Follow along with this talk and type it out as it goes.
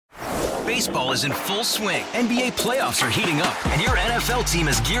Baseball is in full swing. NBA playoffs are heating up, and your NFL team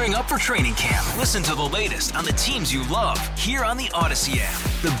is gearing up for training camp. Listen to the latest on the teams you love here on the Odyssey app.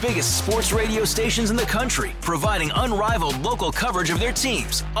 The biggest sports radio stations in the country, providing unrivaled local coverage of their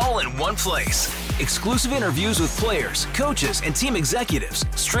teams, all in one place. Exclusive interviews with players, coaches, and team executives,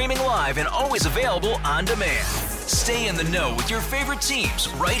 streaming live and always available on demand. Stay in the know with your favorite teams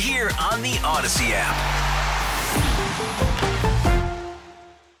right here on the Odyssey app.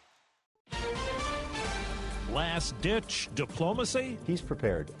 Last-ditch diplomacy? He's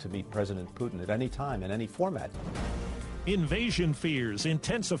prepared to meet President Putin at any time, in any format. Invasion fears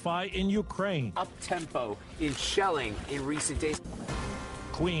intensify in Ukraine. Up-tempo in shelling in recent days.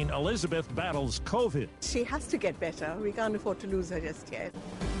 Queen Elizabeth battles COVID. She has to get better. We can't afford to lose her just yet.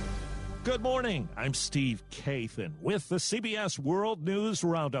 Good morning. I'm Steve Kathan with the CBS World News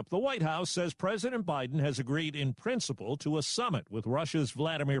Roundup. The White House says President Biden has agreed in principle to a summit with Russia's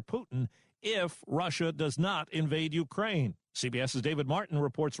Vladimir Putin if Russia does not invade Ukraine. CBS's David Martin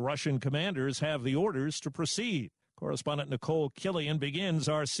reports Russian commanders have the orders to proceed. Correspondent Nicole Killian begins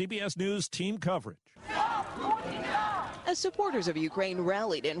our CBS News team coverage. As supporters of Ukraine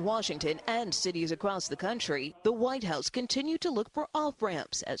rallied in Washington and cities across the country, the White House continued to look for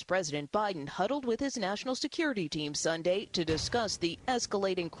off-ramps as President Biden huddled with his national security team Sunday to discuss the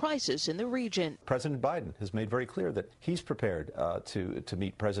escalating crisis in the region. President Biden has made very clear that he's prepared to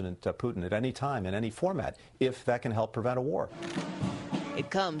meet President Putin at any time, in any format, if that can help prevent a war.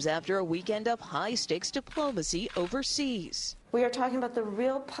 It comes after a weekend of high-stakes diplomacy overseas. We are talking about the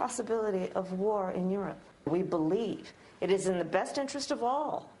real possibility of war in Europe. We believe it is in the best interest of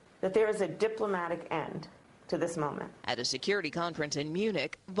all that there is a diplomatic end to this moment. At a security conference in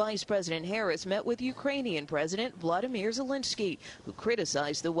Munich, Vice President Harris met with Ukrainian President Vladimir Zelensky, who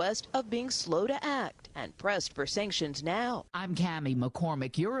criticized the West of being slow to act and pressed for sanctions now. I'm Cammie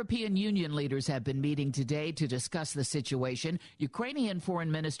McCormick. European Union leaders have been meeting today to discuss the situation. Ukrainian Foreign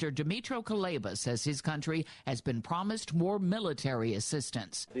Minister Dmytro Kuleba says his country has been promised more military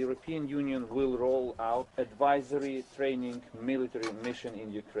assistance. The European Union will roll out advisory training military mission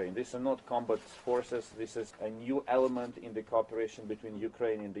in Ukraine. These are not combat forces. This is a new element in the cooperation between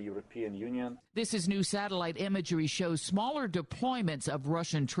Ukraine and the European Union. This is new satellite imagery shows smaller deployments of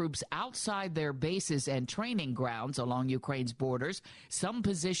Russian troops outside their bases and training grounds along Ukraine's borders, some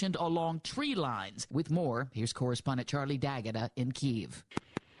positioned along tree lines. With more, here's correspondent Charlie D'Agata in Kyiv.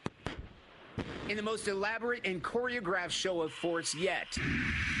 In the most elaborate and choreographed show of force yet,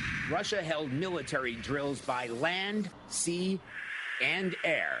 Russia held military drills by land, sea, and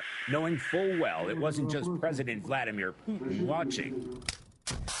air, knowing full well it wasn't just President Vladimir Putin watching.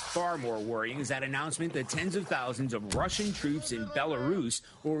 Far more worrying is that announcement that tens of thousands of Russian troops in Belarus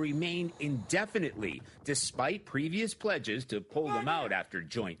will remain indefinitely, despite previous pledges to pull them out after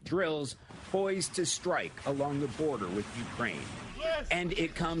joint drills, poised to strike along the border with Ukraine. And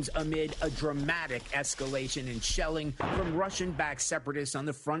it comes amid a dramatic escalation in shelling from Russian-backed separatists on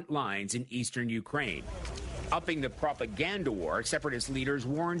the front lines in eastern Ukraine. Upping the propaganda war, separatist leaders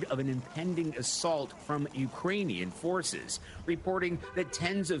warned of an impending assault from Ukrainian forces, reporting that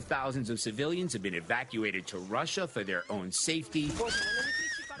tens of thousands of civilians have been evacuated to Russia for their own safety,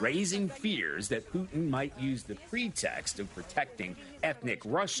 raising fears that Putin might use the pretext of protecting ethnic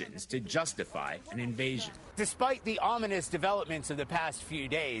Russians to justify an invasion. Despite the ominous developments of the past few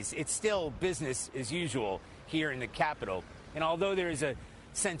days, it's still business as usual here in the capital. And although there is a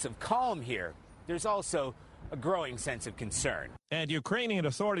sense of calm here, there's also a growing sense of concern. And Ukrainian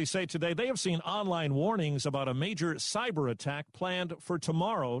authorities say today they have seen online warnings about a major cyber attack planned for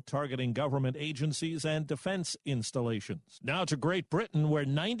tomorrow, targeting government agencies and defense installations. Now to Great Britain, where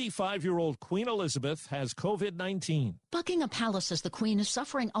 95-year-old Queen Elizabeth has COVID-19. Buckingham Palace says the Queen is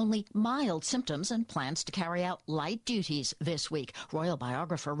suffering only mild symptoms and plans to carry out light duties this week. Royal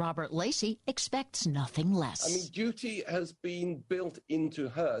biographer Robert Lacey expects nothing less. I mean, duty has been built into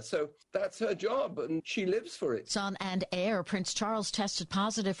her, so that's her job, and she lives for it. Son and heir Prince Charles tested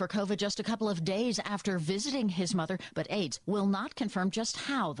positive for COVID just a couple of days after visiting his mother, but aides will not confirm just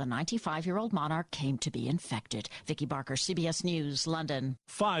how the 95-year-old monarch came to be infected. Vicky Barker, CBS News, London.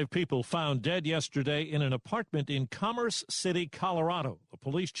 5 people found dead yesterday in an apartment in Commerce City, Colorado. The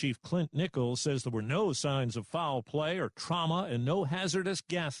police chief, Clint Nichols, says there were no signs of foul play or trauma and no hazardous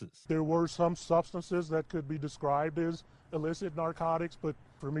gases. There were some substances that could be described as illicit narcotics, but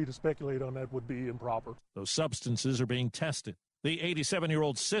for me to speculate on that would be improper. Those substances are being tested. The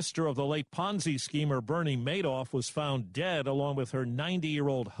 87-year-old sister of the late Ponzi schemer Bernie Madoff was found dead along with her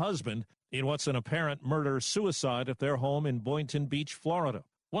 90-year-old husband in what's an apparent murder-suicide at their home in Boynton Beach, Florida.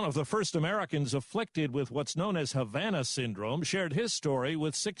 One of the first Americans afflicted with what's known as Havana syndrome shared his story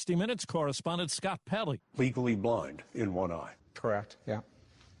with 60 Minutes correspondent Scott Pelley. Legally blind in one eye. Correct, yeah.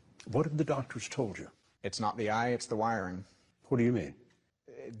 What have the doctors told you? It's not the eye, it's the wiring. What do you mean?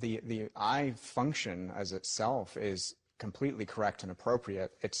 The eye function as itself is completely correct and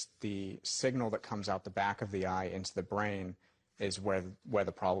appropriate. It's the signal that comes out the back of the eye into the brain is where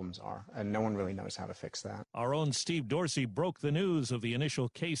the problems are, and no one really knows how to fix that. Our own Steve Dorsey broke the news of the initial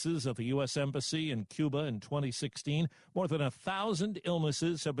cases at the U.S. Embassy in Cuba in 2016. More than 1,000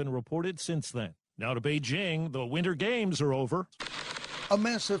 illnesses have been reported since then. Now to Beijing, the Winter Games are over. A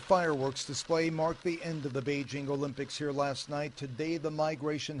massive fireworks display marked the end of the Beijing Olympics here last night. Today, the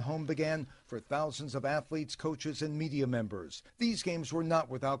migration home began for thousands of athletes, coaches, and media members. These games were not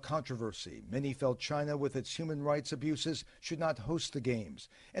without controversy. Many felt China, with its human rights abuses, should not host the games.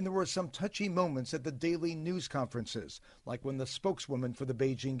 And there were some touchy moments at the daily news conferences, like when the spokeswoman for the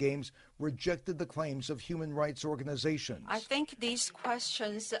Beijing Games rejected the claims of human rights organizations. I think these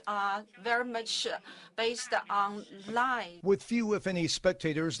questions are very much based on lies. With few, if any,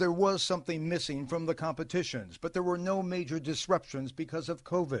 spectators, there was something missing from the competitions, but there were no major disruptions because of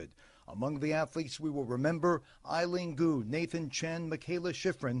COVID. Among the athletes we will remember, Eileen Gu, Nathan Chen, Michaela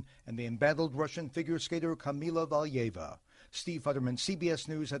Schifrin, and the embattled Russian figure skater Kamila Valieva. Steve Futterman, CBS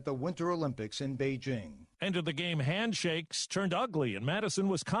News at the Winter Olympics in Beijing. End of the game handshakes turned ugly in Madison,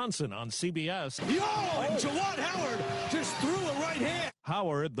 Wisconsin on CBS. And Jawad Howard just threw a right hand.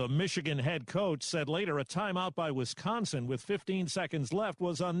 Howard, the Michigan head coach, said later a timeout by Wisconsin with 15 seconds left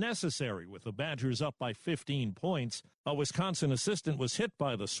was unnecessary with the Badgers up by 15 points. A Wisconsin assistant was hit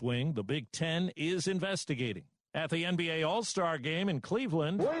by the swing. The Big Ten is investigating. At the NBA All-Star Game in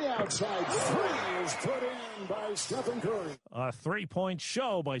Cleveland, way outside, three is put in by Stephen Curry. A three-point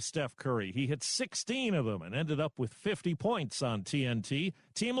show by Steph Curry. He hit 16 of them and ended up with 50 points on TNT.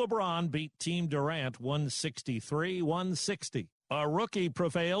 Team LeBron beat Team Durant 163-160. A rookie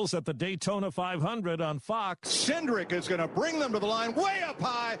prevails at the Daytona 500 on Fox. Cindric is going to bring them to the line way up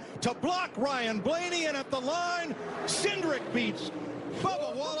high to block Ryan Blaney, and at the line, Cindric beats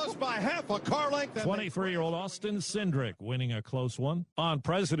Bubba Wallace by half a car length. 23-year-old Austin Cindric winning a close one. On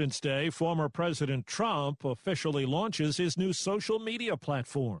President's Day, former President Trump officially launches his new social media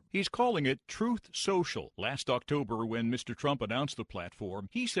platform. He's calling it Truth Social. Last October, when Mr. Trump announced the platform,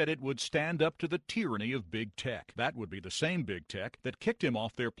 he said it would stand up to the tyranny of big tech. That would be the same big tech that kicked him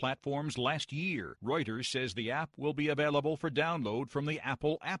off their platforms last year. Reuters says the app will be available for download from the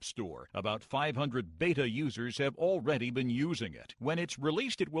Apple App Store. About 500 beta users have already been using it. When it's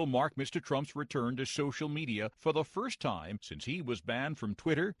released, it will mark Mr. Trump's return to social media for the first time since he was banned from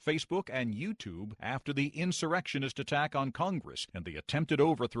Twitter, Facebook, and YouTube after the insurrectionist attack on Congress and the attempted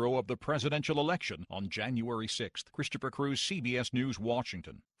overthrow of the presidential election on January 6th. Christopher Cruz, CBS News,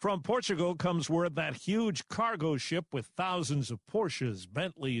 Washington. From Portugal comes word that huge cargo ship with thousands of Porsches,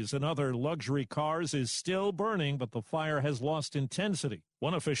 Bentleys, and other luxury cars is still burning, but the fire has lost intensity.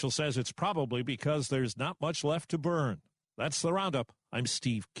 One official says it's probably because there's not much left to burn. That's the Roundup. I'm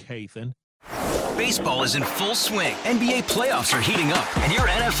Steve Kathan. Baseball is in full swing. NBA playoffs are heating up, and your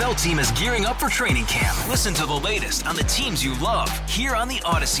NFL team is gearing up for training camp. Listen to the latest on the teams you love here on the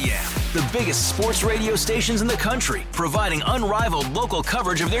Odyssey app. The biggest sports radio stations in the country, providing unrivaled local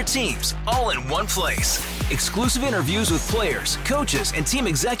coverage of their teams, all in one place. Exclusive interviews with players, coaches, and team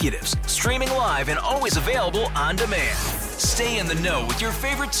executives, streaming live and always available on demand. Stay in the know with your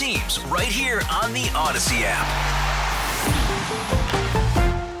favorite teams right here on the Odyssey app.